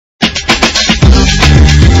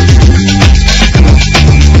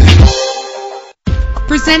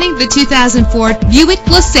Presenting the 2004 Buick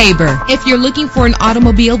LeSabre. If you're looking for an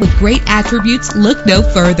automobile with great attributes, look no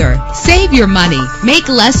further. Save your money. Make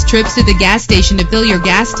less trips to the gas station to fill your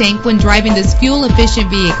gas tank when driving this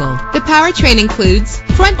fuel-efficient vehicle. The powertrain includes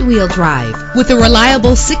front-wheel drive with a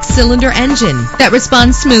reliable 6-cylinder engine that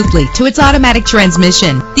responds smoothly to its automatic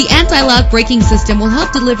transmission. The anti-lock braking system will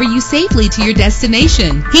help deliver you safely to your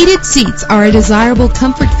destination. Heated seats are a desirable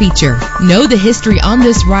comfort feature. Know the history on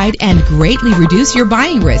this ride and greatly reduce your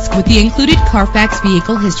buying risk with the included Carfax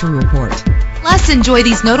Vehicle History Report. Plus, enjoy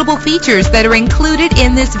these notable features that are included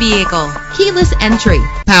in this vehicle: keyless entry,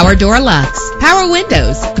 power door locks, power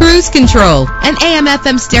windows, cruise control, an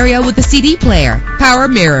AM/FM stereo with a CD player, power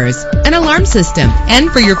mirrors, an alarm system.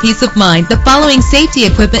 And for your peace of mind, the following safety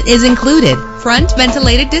equipment is included: front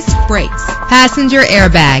ventilated disc brakes, passenger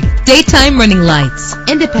airbag, daytime running lights,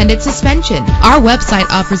 independent suspension. Our website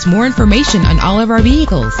offers more information on all of our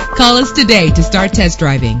vehicles. Call us today to start test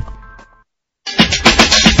driving.